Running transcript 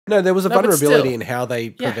No, there was a No, but vulnerability still. in how they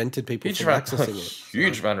prevented people Huge from vul- accessing it.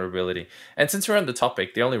 huge vulnerability. And since we're on the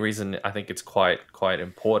topic, the only reason I think it's quite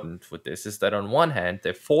important with this is that on one hand,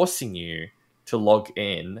 they're forcing you to log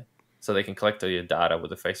in so they can collect all your data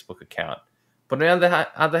with a Facebook account. But on the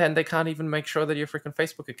other hand, they can't even make sure that your freaking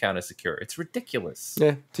Facebook account is secure. It's ridiculous.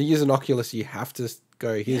 Yeah, to use an Oculus, you have to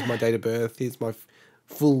go, here's my date of birth, here's my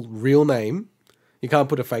full real name. You can't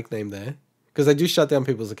put a fake name there because they do shut down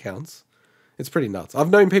people's accounts. It's pretty nuts.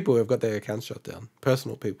 I've known people who have got their accounts shut down,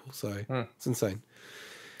 personal people, so it's insane.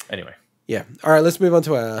 Anyway. Yeah. All right, let's move on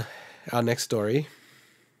to our next story.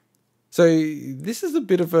 So this is a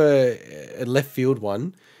bit of a left field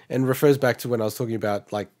one and refers back to when I was talking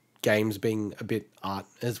about like games being a bit art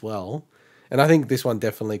as well. And I think this one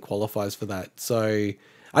definitely qualifies for that. So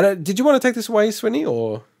did you want to take this away, Swinny,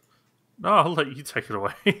 or? No, I'll let you take it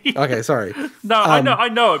away. Okay, sorry. No, I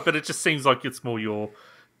know it, but it just seems like it's more you're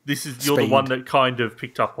the one that kind of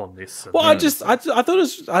picked up on this. Well, I thought it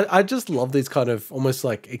was, I just love these kind of almost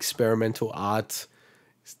like experimental art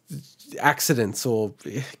accidents, or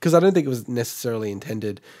because I don't think it was necessarily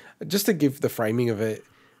intended. Just to give the framing of it,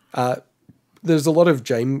 there's a lot of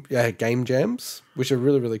game jams, which are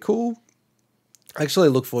really, really cool. I actually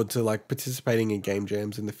look forward to like participating in game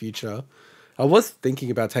jams in the future. I was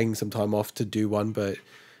thinking about taking some time off to do one, but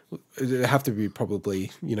it'd have to be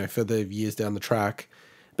probably, further years down the track.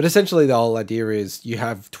 But essentially the whole idea is you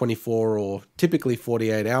have 24 or typically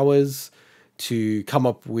 48 hours to come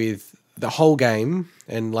up with the whole game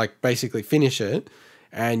and like basically finish it.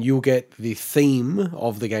 And you'll get the theme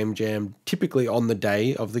of the game jam typically on the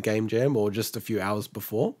day of the game jam or just a few hours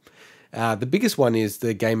before. The biggest one is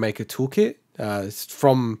the Game Maker Toolkit. It's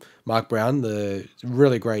from Mark Brown, the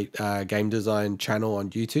really great game design channel on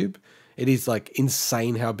YouTube. It is like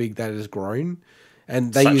insane how big that has grown.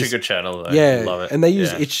 And they Such a good channel, though. Yeah, Love it. and they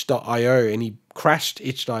use itch.io, and he crashed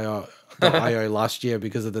itch.io last year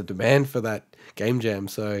because of the demand for that game jam.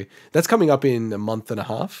 So that's coming up in a month and a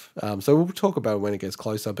half. So we'll talk about it when it gets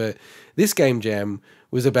closer. But this game jam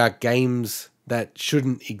was about games that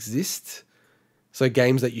shouldn't exist. So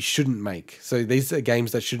games that you shouldn't make. So these are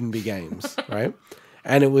games that shouldn't be games, right?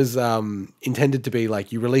 And it was intended to be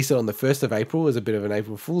like you release it on the 1st of April as a bit of an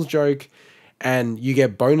April Fool's joke. And you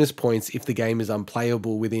get bonus points if the game is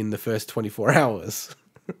unplayable within the first 24 hours,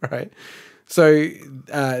 right? So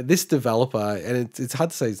this developer, and it's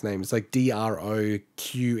hard to say his name. It's like Droqen,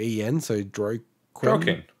 so Droqen.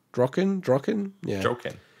 Yeah.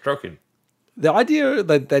 Droqen. The idea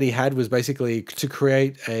that he had was basically to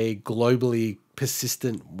create a globally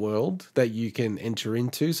persistent world that you can enter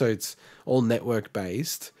into. So it's all network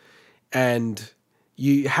based. And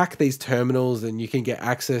you hack these terminals and you can get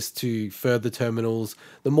access to further terminals.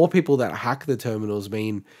 The more people that hack the terminals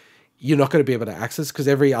mean you're not going to be able to access, because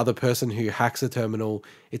every other person who hacks a terminal,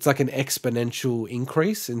 it's like an exponential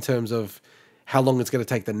increase in terms of how long it's going to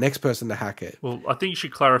take the next person to hack it. Well, I think you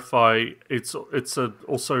should clarify it's also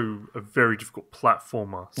a very difficult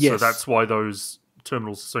platformer. Yes. So that's why those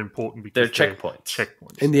terminals are so important, because they're checkpoints.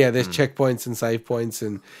 And yeah, there's checkpoints and save points.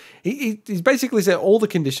 And he's basically said all the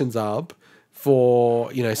conditions are up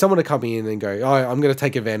for, someone to come in and go, oh, I'm going to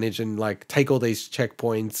take advantage and like take all these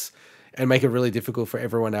checkpoints and make it really difficult for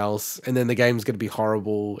everyone else. And then the game's going to be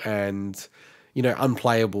horrible and,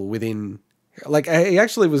 unplayable within, like, he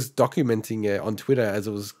actually was documenting it on Twitter as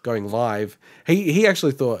it was going live. He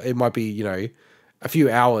actually thought it might be, a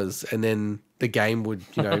few hours and then the game would,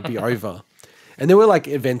 be over. And there were like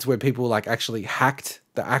events where people like actually hacked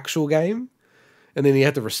the actual game and then he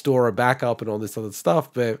had to restore a backup and all this other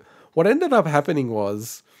stuff. But what ended up happening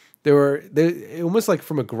was there almost like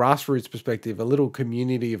from a grassroots perspective, a little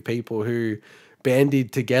community of people who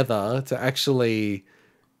banded together to actually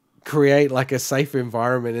create like a safe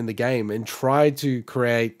environment in the game and try to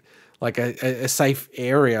create like a safe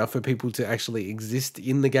area for people to actually exist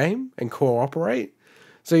in the game and cooperate.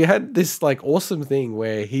 So you had this like awesome thing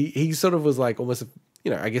where he sort of was like almost,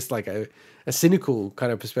 I guess like a cynical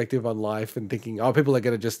kind of perspective on life and thinking, oh, people are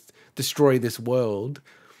going to just destroy this world,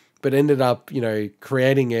 but ended up,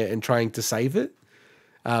 creating it and trying to save it.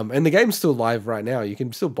 And the game's still live right now. You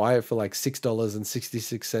can still buy it for like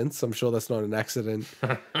 $6.66. I'm sure that's not an accident.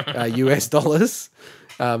 US dollars.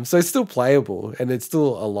 So it's still playable and it's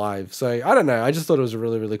still alive. So I don't know. I just thought it was a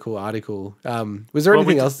really, really cool article. Was there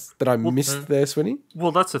anything else that I missed there, Swinny?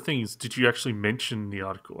 Well, that's the thing is, did you actually mention the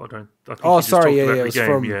article? I think sorry. Yeah, it was game,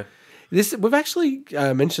 from... Yeah. This, we've actually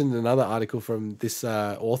mentioned another article from this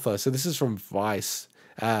author. So this is from Vice.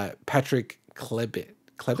 Patrick Klepek.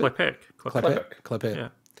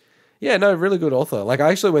 Yeah, no, really good author. Like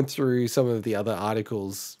I actually went through some of the other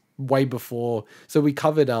articles way before. So we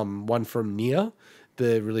covered one from Nier,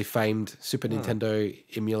 the really famed Super Nintendo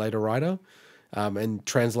emulator writer and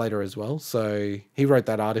translator as well. So he wrote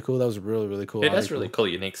that article. That was a really, really cool It article. has really cool,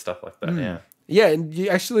 unique stuff like that, yeah. Yeah, and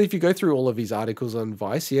if you go through all of his articles on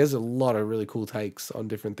Vice, he has a lot of really cool takes on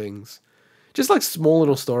different things. Just like small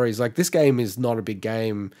little stories. Like this game is not a big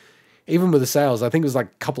game. Even with the sales, I think it was like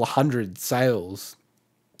a couple of hundred sales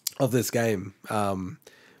of this game.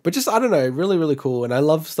 But just, I don't know, really, really cool. And I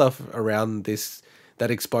love stuff around this that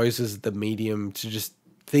exposes the medium to just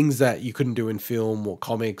things that you couldn't do in film or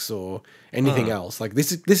comics or anything else. Like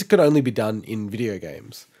this could only be done in video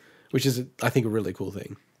games, which is, I think, a really cool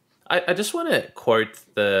thing. I just want to quote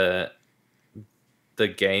the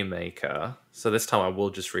game maker. So this time I will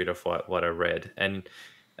just read off what I read. And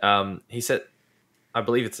he said, I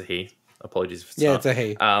believe it's a he. Apologies if it's not. It's a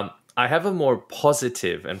he. I have a more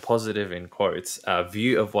positive in quotes,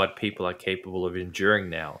 view of what people are capable of enduring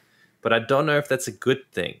now. But I don't know if that's a good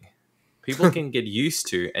thing. People can get used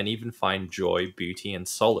to and even find joy, beauty, and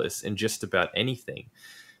solace in just about anything.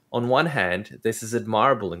 On one hand, this is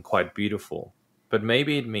admirable and quite beautiful. But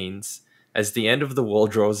maybe it means, as the end of the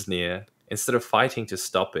world draws near, instead of fighting to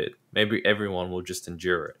stop it, maybe everyone will just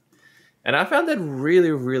endure it. And I found that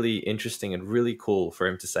really, really interesting and really cool for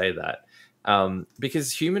him to say that.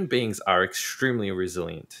 Because human beings are extremely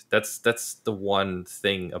resilient. That's the one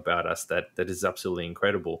thing about us that is absolutely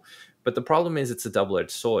incredible. But the problem is it's a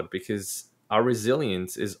double-edged sword, because our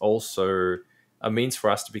resilience is also a means for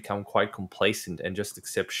us to become quite complacent and just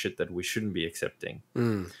accept shit that we shouldn't be accepting.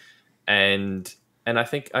 And I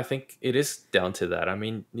think it is down to that. I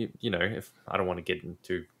mean, you know, if I don't want to get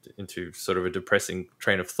into sort of a depressing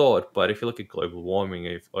train of thought, but if you look at global warming,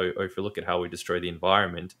 or if you look at how we destroy the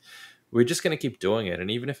environment, we're just going to keep doing it. And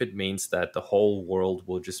even if it means that the whole world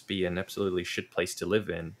will just be an absolutely shit place to live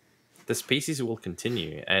in, the species will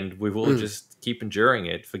continue, and we will just keep enduring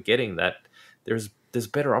it, forgetting that there's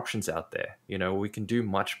better options out there. You know, we can do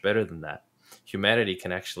much better than that. Humanity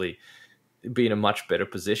can actually be in a much better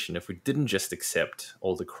position if we didn't just accept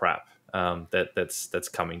all the crap that's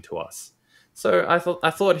coming to us. So I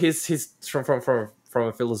thought his from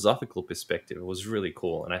a philosophical perspective, it was really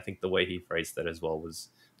cool, and I think the way he phrased that as well was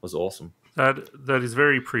awesome. That is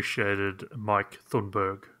very appreciated, Mike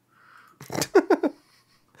Thunberg.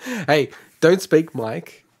 Hey, don't speak,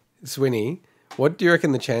 Mike. Swinny, what do you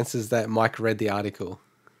reckon the chances that Mike read the article?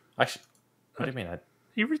 What do you mean?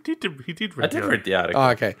 He did read the article. Oh,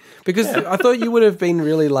 okay. Because I thought you would have been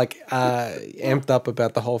really amped up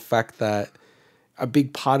about the whole fact that a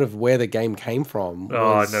big part of where the game came from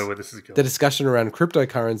was I know where this is going. the discussion around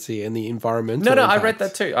cryptocurrency and the environmental No, impact. I read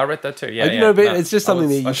that too. Yeah, No, but it's just something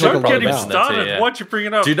that you talk a Don't lot get him about. started. Why'd you bring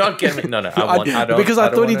it up? Do not get me. No. I don't. Because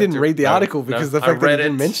I thought he didn't read the No, article because the fact that he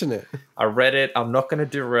didn't mention it. I read it. I'm not going to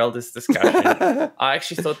derail this discussion. I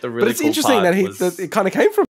actually thought the really But it's cool interesting part that was, it kind of came from